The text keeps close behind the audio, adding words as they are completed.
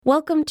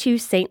Welcome to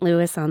St.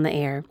 Louis on the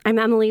Air. I'm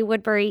Emily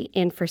Woodbury,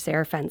 in for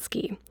Sarah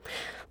Fensky.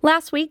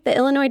 Last week, the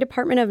Illinois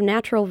Department of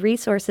Natural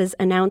Resources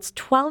announced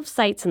 12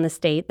 sites in the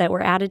state that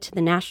were added to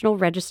the National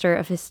Register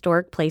of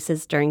Historic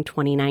Places during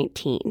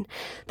 2019.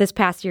 This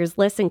past year's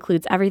list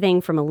includes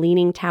everything from a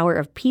Leaning Tower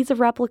of Pisa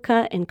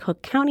replica in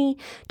Cook County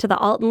to the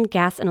Alton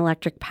Gas and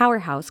Electric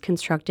Powerhouse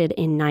constructed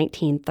in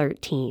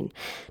 1913.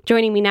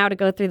 Joining me now to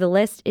go through the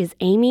list is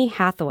Amy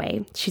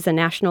Hathaway. She's a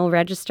National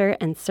Register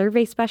and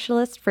Survey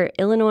Specialist for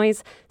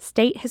Illinois'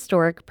 State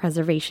Historic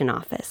Preservation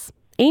Office.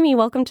 Amy,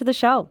 welcome to the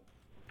show.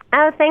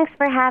 Oh, thanks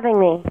for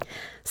having me.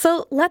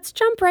 So let's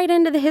jump right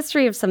into the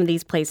history of some of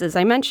these places.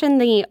 I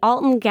mentioned the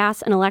Alton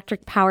Gas and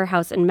Electric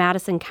Powerhouse in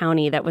Madison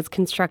County that was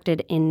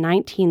constructed in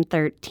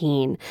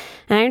 1913.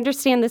 And I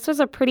understand this was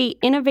a pretty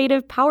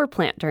innovative power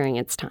plant during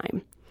its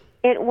time.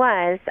 It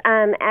was.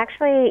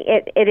 Actually,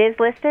 it is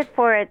listed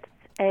for its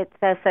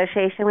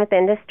association with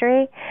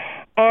industry,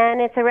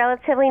 and it's a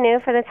relatively new,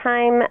 for the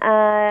time,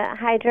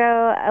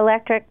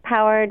 hydroelectric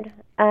powered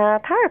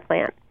power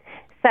plant.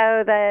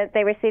 So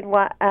they received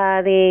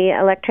the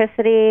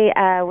electricity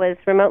was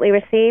remotely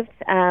received,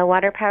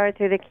 water powered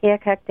through the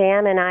Keokuk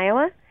Dam in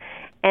Iowa,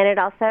 and it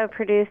also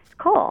produced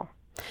coal.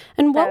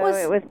 And what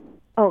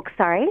Oh,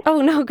 sorry.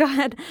 Oh no, go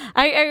ahead.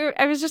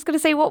 I was just going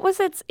to say, what was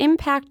its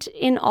impact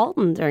in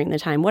Alton during the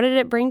time? What did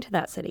it bring to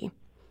that city?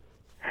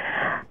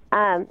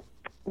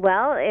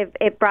 Well,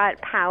 it brought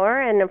power,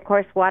 and of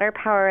course, water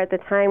power at the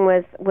time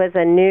was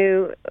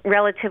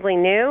relatively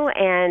new,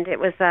 and it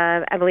was,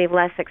 I believe,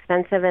 less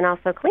expensive and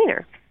also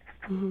cleaner.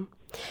 Mm-hmm.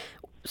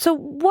 So,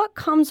 what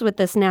comes with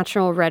this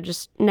National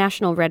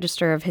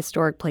Register of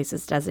Historic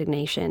Places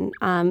designation?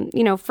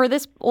 For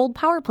this old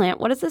power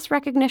plant, what does this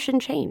recognition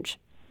change?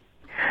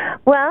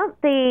 Well,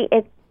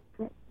 basically,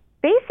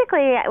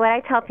 what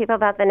I tell people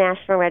about the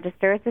National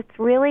Register is it's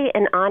really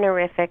an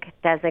honorific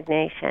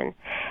designation.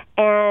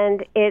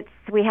 And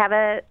we have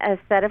a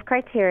set of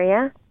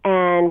criteria,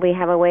 and we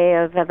have a way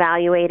of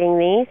evaluating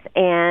these.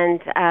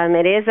 And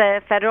it is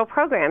a federal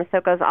program, so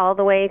it goes all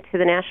the way to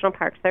the National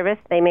Park Service.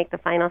 They make the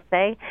final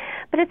say.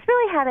 But it's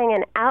really having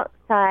an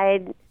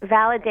outside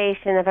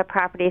validation of a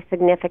property's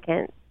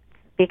significance,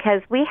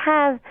 because we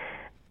have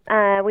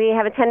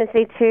a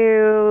tendency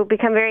to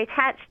become very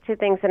attached to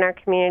things in our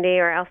community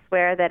or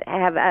elsewhere that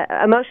have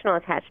emotional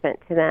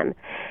attachment to them.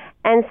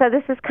 And so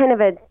this is kind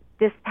of a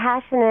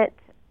dispassionate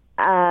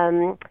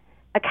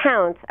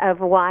account of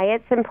why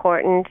it's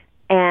important,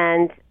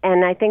 and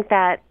I think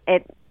that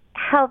it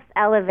helps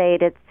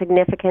elevate its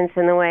significance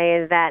in the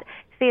way that,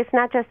 it's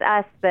not just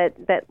us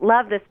that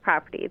love this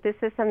property. This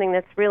is something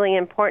that's really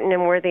important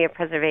and worthy of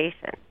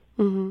preservation.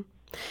 Mm-hmm.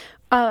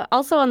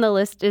 Also on the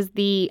list is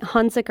the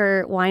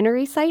Hunziker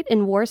Winery site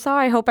in Warsaw.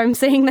 I hope I'm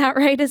saying that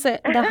right. Is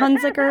it the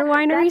Hunziker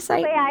Winery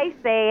site? That's the way I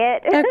say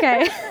it.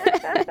 Okay.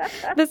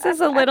 This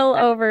is a little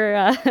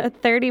over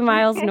 30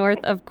 miles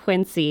north of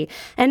Quincy.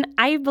 And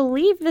I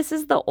believe this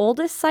is the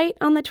oldest site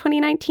on the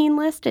 2019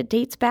 list. It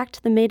dates back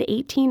to the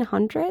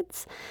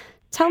mid-1800s.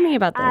 Tell me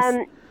about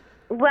this.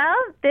 Well,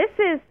 this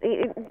is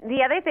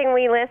the other thing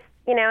we list.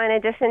 In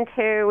addition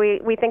to,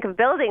 we think of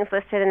buildings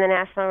listed in the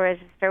National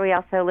Register, we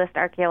also list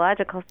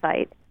archaeological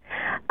sites.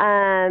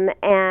 And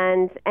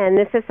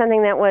this is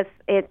something that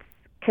it's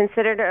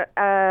considered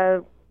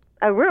a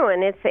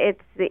ruin.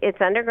 It's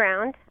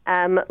underground,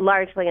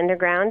 largely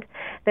underground.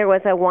 There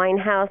was a wine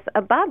house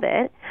above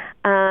it,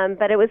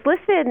 but it was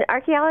listed in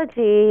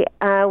archaeology.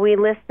 We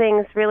list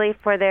things really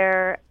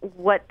for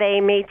what they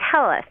may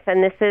tell us,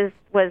 and this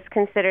was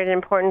considered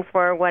important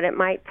for what it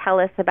might tell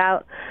us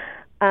about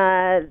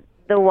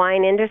the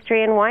wine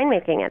industry and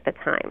winemaking at the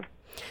time.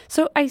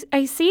 So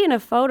I see in a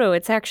photo,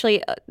 it's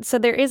actually, so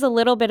there is a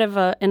little bit of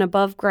an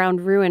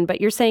above-ground ruin,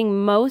 but you're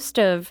saying most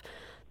of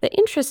the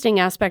interesting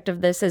aspect of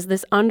this is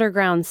this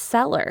underground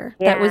cellar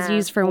that was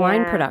used for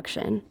wine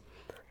production.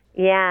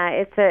 Yeah,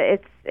 it's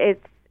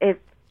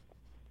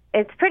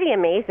pretty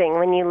amazing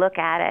when you look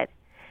at it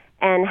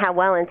and how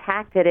well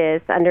intact it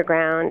is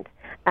underground.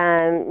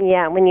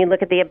 When you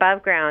look at the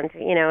above ground,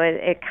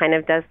 it kind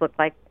of does look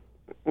like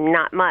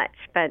not much,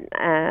 but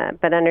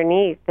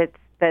underneath, it's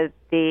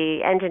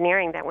the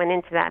engineering that went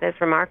into that is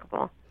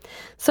remarkable.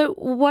 So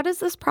what does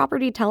this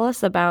property tell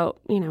us about,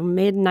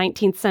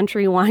 mid-19th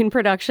century wine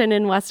production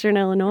in Western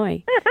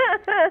Illinois?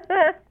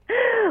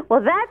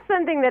 Well, that's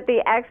something that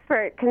the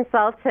expert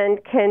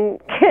consultant can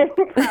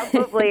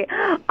probably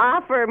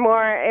offer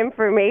more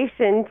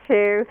information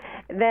to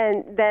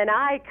than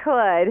I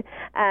could.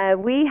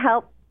 We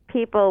help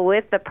people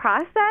with the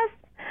process,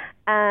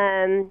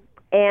 and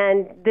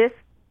this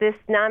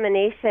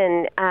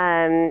nomination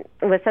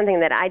was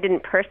something that I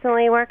didn't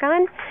personally work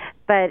on,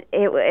 but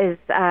it was,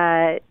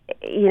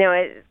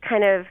 it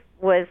kind of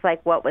was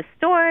like what was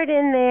stored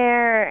in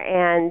there,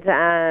 and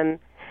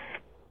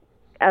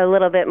a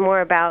little bit more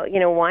about,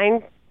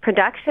 wine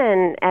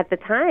production at the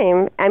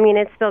time, I mean,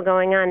 it's still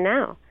going on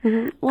now.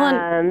 Mm-hmm. Well,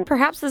 and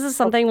perhaps this is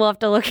something we'll have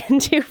to look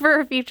into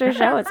for a future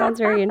show. It sounds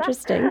very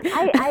interesting.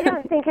 I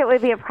don't think it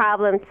would be a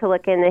problem to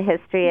look in the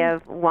history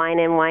of wine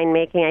and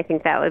winemaking. I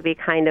think that would be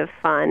kind of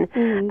fun.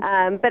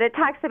 Mm-hmm. But it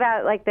talks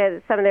about like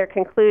some of their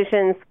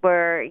conclusions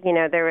were,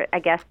 I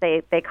guess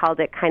they called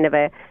it kind of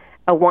a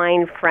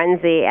wine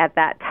frenzy at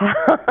that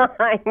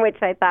time,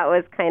 which I thought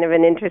was kind of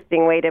an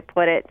interesting way to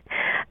put it.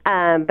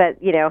 But,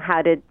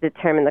 how to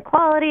determine the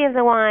quality of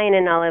the wine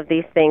and all of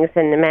these things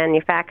in the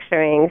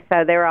manufacturing.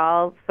 So there are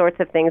all sorts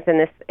of things in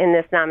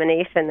this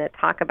nomination that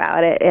talk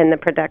about it in the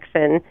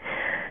production.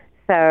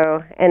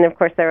 So, and of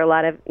course there are a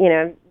lot of,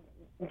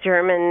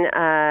 German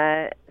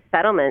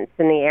settlements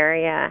in the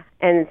area,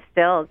 and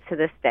still to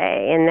this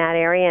day in that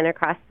area and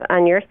across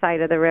on your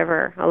side of the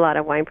river, a lot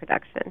of wine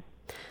production.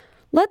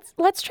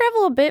 Let's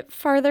travel a bit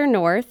farther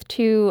north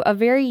to a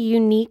very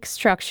unique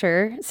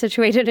structure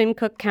situated in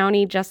Cook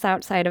County, just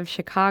outside of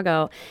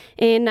Chicago.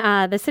 In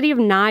the city of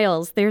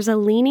Niles, there's a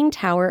Leaning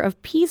Tower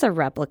of Pisa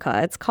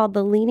replica. It's called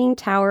the Leaning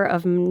Tower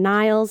of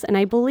Niles, and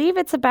I believe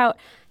it's about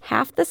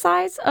half the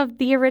size of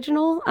the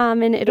original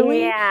in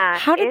Italy. Yeah.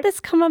 How did this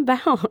come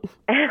about?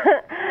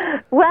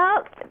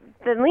 Well,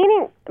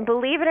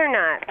 believe it or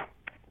not,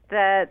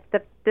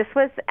 this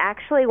was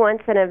actually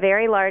once in a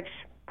very large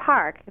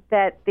park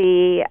that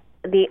the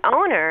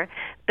owner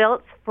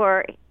built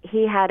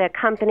he had a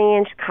company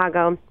in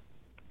Chicago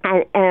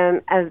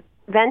and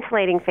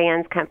ventilating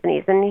fans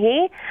companies, and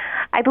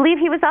I believe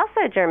he was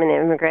also a German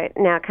immigrant,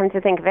 now come to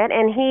think of it,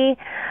 and he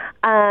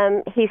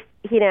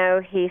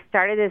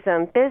started his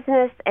own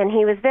business, and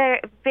he was very,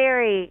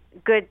 very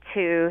good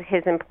to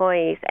his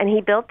employees, and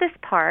he built this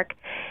park,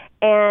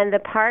 and the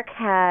park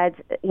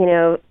had,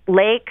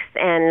 lakes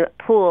and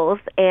pools,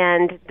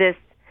 and this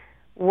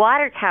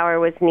water tower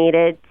was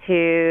needed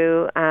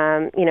to,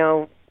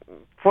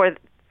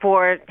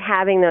 for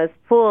having those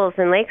pools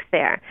and lakes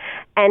there.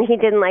 And he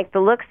didn't like the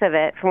looks of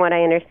it, from what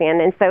I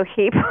understand, and so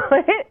he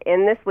put it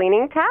in this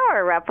Leaning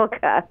Tower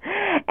replica.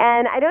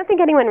 And I don't think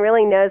anyone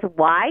really knows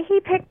why he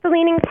picked the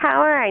Leaning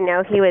Tower. I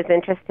know he was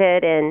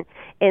interested in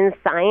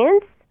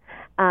science,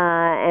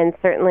 and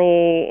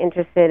certainly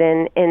interested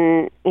in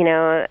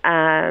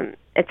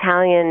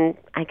Italian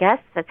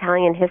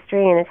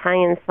history and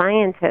Italian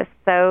scientists.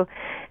 So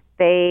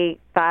they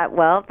thought,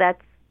 well,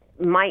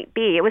 might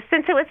be.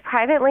 Since it was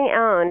privately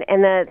owned,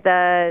 and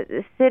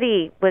the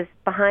city was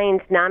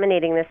behind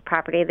nominating this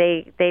property.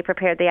 They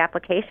prepared the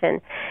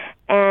application,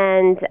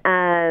 and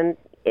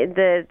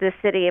the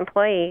city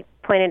employee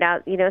pointed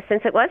out,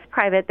 since it was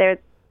private, there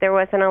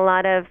wasn't a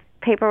lot of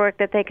paperwork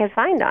that they could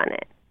find on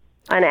it,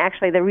 on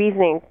actually the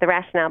reasoning, the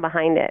rationale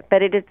behind it.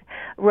 But it is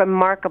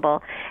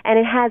remarkable, and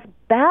it has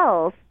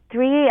bells.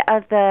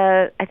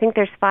 I think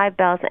there's 5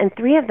 bells, and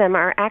 3 of them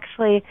are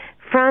actually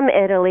from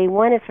Italy.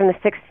 One is from the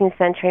 16th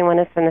century, and one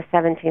is from the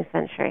 17th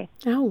century.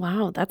 Oh,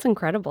 wow. That's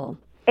incredible.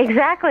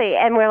 Exactly.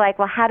 And we're like,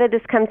 well, how did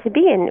this come to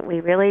be? And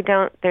we really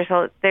don't. There's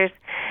a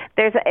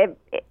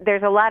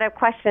lot of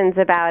questions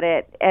about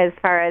it, as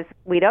far as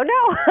we don't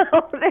know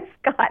how this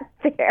got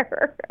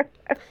there.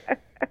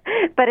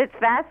 But it's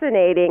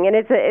fascinating, and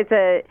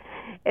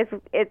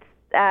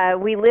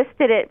we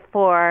listed it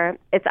for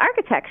its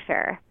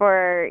architecture.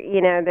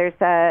 There's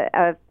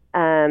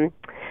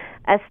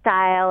a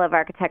style of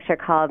architecture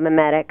called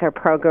mimetic or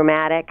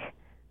programmatic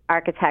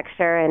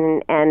architecture,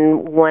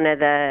 and one of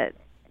the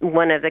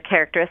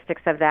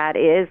characteristics of that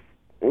is,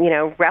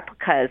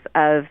 replicas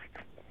of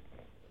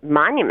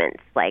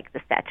monuments like the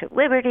Statue of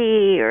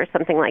Liberty or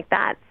something like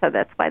that. So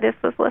that's why this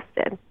was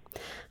listed.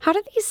 How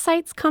did these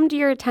sites come to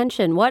your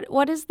attention?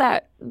 What is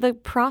the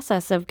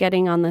process of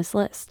getting on this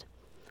list?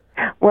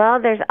 Well,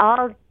 there's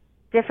all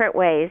different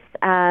ways.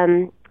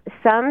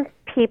 Some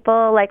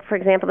people, like, for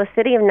example, the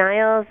city of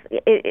Niles,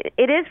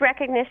 it is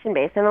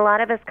recognition-based, and a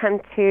lot of us come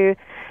to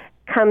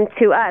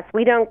us.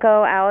 We don't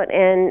go out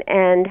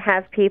and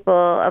have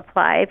people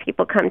apply.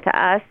 People come to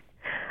us.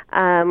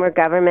 We're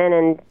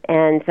government,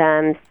 and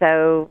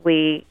so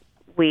we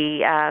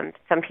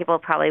some people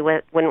probably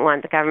wouldn't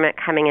want the government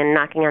coming and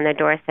knocking on their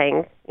door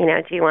saying,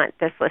 do you want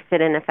this listed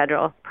in a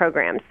federal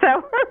program?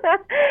 So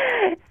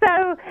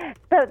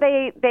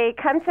they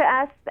come to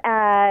us,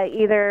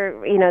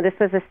 either, this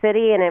was a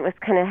city, and it was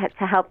kind of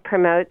to help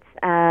promote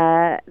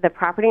the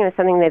property, and it was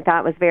something they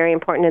thought was very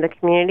important to the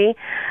community.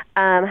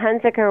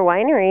 Hunziker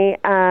Winery,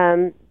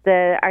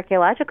 the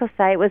archaeological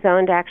site, was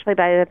owned actually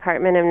by the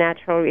Department of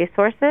Natural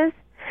Resources.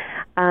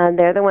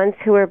 They're the ones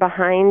who were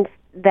behind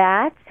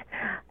that.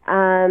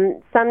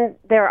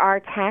 There are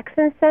tax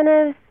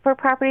incentives for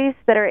properties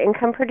that are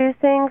income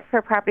producing,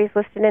 for properties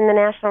listed in the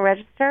National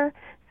Register.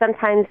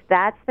 Sometimes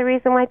that's the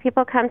reason why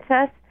people come to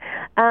us.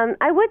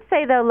 I would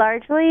say, though,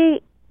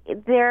 largely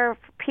they're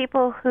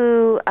people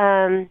who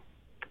are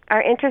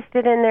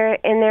interested in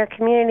their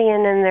community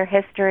and in their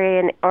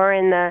history, or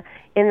in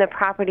the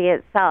property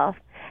itself,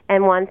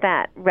 and want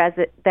that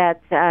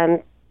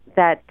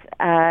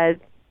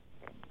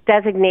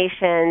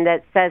designation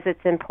that says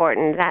it's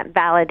important, that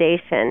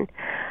validation.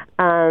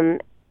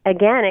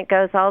 again, it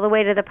goes all the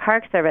way to the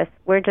Park Service.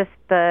 We're just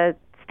the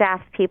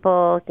staff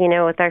people,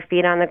 with our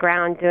feet on the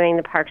ground doing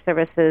the Park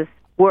Service's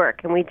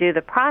work, and we do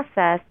the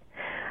process.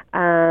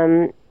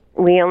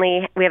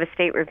 We have a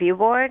state review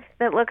board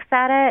that looks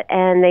at it,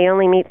 and they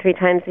only meet 3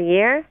 times a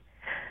year.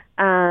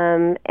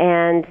 And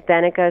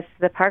then it goes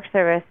to the Park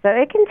Service. So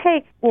it can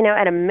take,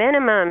 at a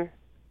minimum,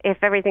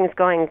 if everything's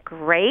going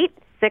great,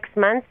 6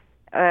 months.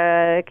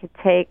 It could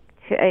take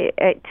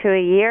to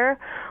a year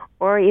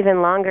or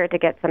even longer to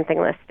get something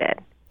listed.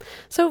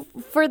 So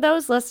for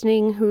those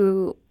listening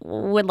who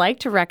would like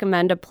to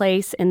recommend a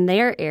place in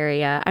their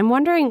area, I'm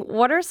wondering,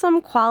 what are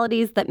some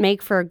qualities that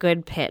make for a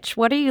good pitch?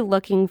 What are you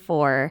looking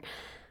for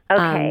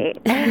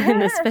in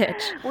this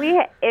pitch?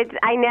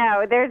 I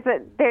know.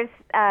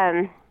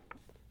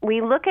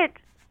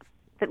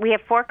 We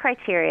have 4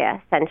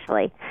 criteria,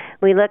 essentially.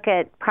 We look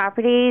at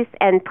properties,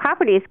 and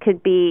properties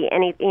could be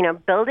any,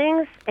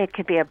 buildings. It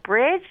could be a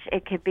bridge.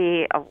 It could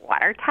be a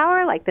water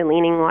tower, like the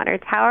Leaning Water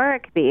Tower.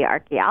 It could be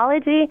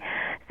archaeology.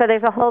 So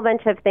there's a whole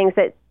bunch of things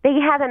that they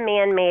have a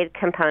man-made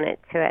component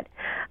to it.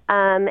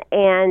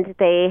 And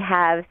they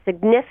have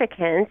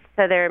significance,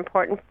 so they're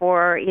important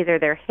for either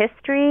their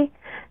history,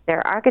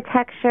 their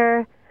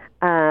architecture,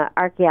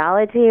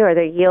 archaeology, or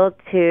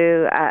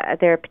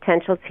their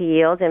potential to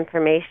yield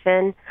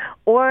information,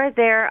 or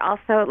they're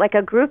also like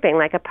a grouping,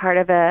 like a part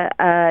of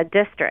a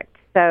district.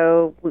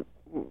 So, a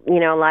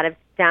lot of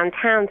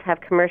downtowns have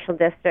commercial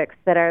districts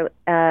that are,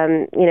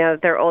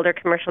 they're older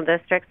commercial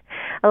districts.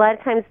 A lot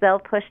of times they'll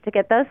push to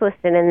get those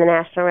listed in the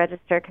National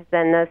Register, because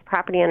then those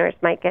property owners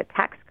might get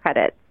tax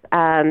credits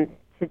to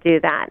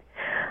do that.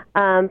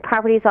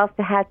 Properties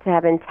also have to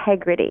have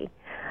integrity.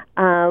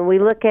 We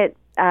look at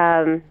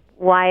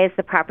why is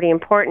the property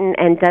important,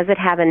 and does it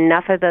have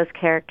enough of those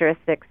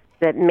characteristics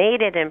that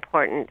made it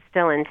important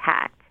still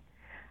intact?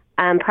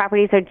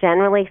 Properties are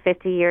generally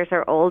 50 years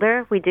or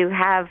older. We do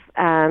have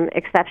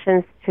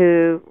exceptions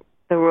to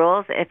the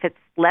rules. If it's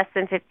less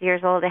than 50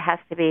 years old, it has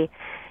to be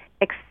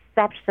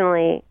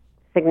exceptionally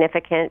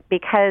significant,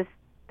 because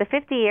the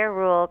 50-year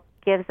rule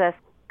gives us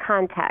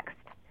context.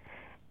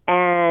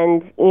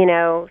 And,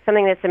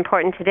 something that's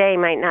important today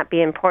might not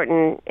be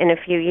important in a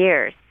few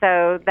years.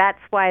 So that's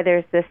why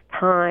there's this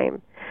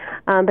time.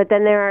 But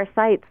then there are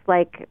sites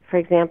like, for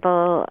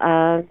example,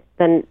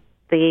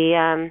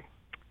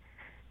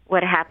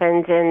 what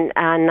happened in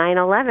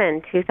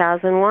 9/11,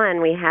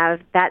 2001. We have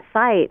that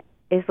site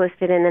is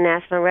listed in the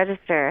National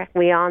Register.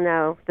 We all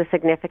know the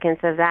significance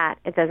of that.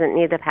 It doesn't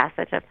need the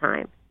passage of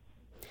time.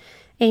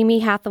 Amy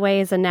Hathaway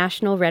is a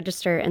National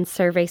Register and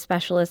Survey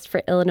Specialist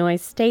for Illinois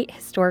State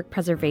Historic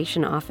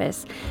Preservation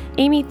Office.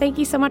 Amy, thank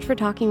you so much for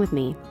talking with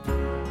me.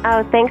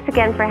 Oh, thanks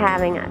again for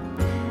having us.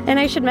 And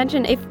I should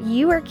mention, if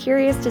you are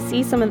curious to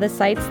see some of the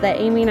sites that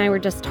Amy and I were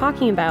just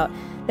talking about,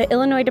 the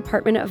Illinois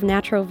Department of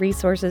Natural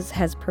Resources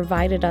has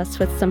provided us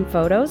with some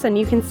photos, and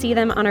you can see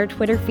them on our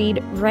Twitter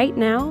feed right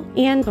now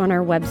and on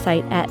our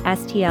website at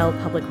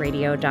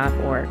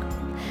stlpublicradio.org.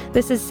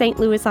 This is St.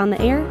 Louis on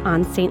the Air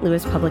on St.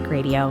 Louis Public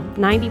Radio,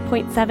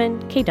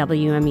 90.7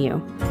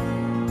 KWMU.